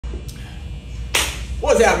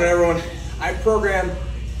What's happening, everyone? I program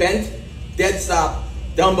bent, dead stop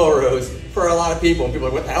dumbbell rows for a lot of people, and people are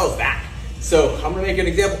like, what the hell is that? So I'm gonna make an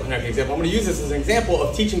example, not an example, I'm gonna use this as an example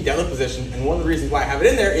of teaching deadlift position, and one of the reasons why I have it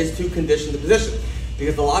in there is to condition the position.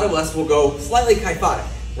 Because a lot of us will go slightly kyphotic,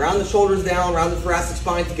 round the shoulders down, round the thoracic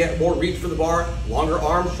spine to get more reach for the bar, longer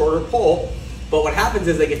arms, shorter pull. But what happens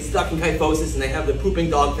is they get stuck in kyphosis and they have the pooping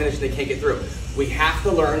dog finish and they can't get through. We have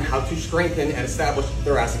to learn how to strengthen and establish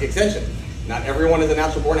thoracic extension. Not everyone is a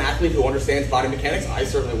natural born athlete who understands body mechanics. I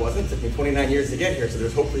certainly wasn't. It took me 29 years to get here, so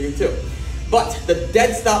there's hope for you too. But the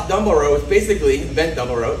dead stop dumbbell row is basically, bent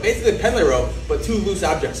dumbbell row, basically a Pendlay row, but two loose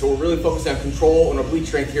objects. So we're really focused on control and oblique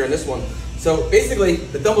strength here in this one. So basically,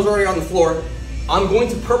 the dumbbell's already on the floor. I'm going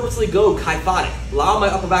to purposely go kyphotic, allow my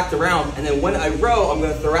upper back to round, and then when I row, I'm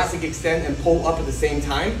going to thoracic extend and pull up at the same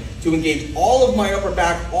time to engage all of my upper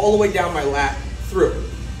back all the way down my lat through.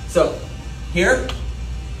 So here,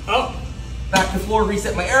 up, back to floor,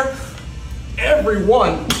 reset my air. Every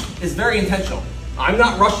one is very intentional. I'm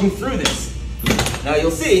not rushing through this. Now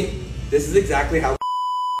you'll see, this is exactly how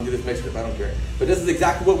do this mixed grip, I don't care. But this is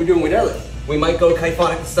exactly what we do when we deadlift. We might go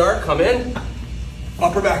kyphotic to start, come in,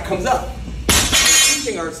 upper back comes up. We're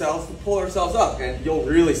teaching ourselves to pull ourselves up, and you'll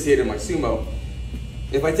really see it in my sumo.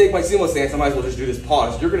 If I take my sumo stance, I might as well just do this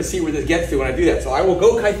pause. You're gonna see where this gets to when I do that. So I will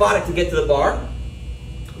go kyphotic to get to the bar,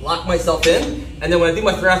 lock myself in, and then when I do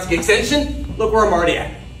my thoracic extension, look where I'm already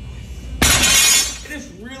at. It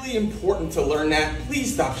is really important to learn that.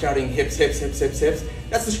 Please stop shouting hips, hips, hips, hips, hips.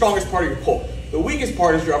 That's the strongest part of your pull. The weakest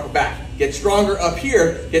part is your upper back. Get stronger up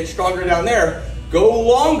here, get stronger down there. Go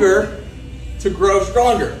longer to grow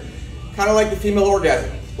stronger. Kind of like the female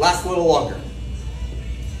orgasm. Last a little longer.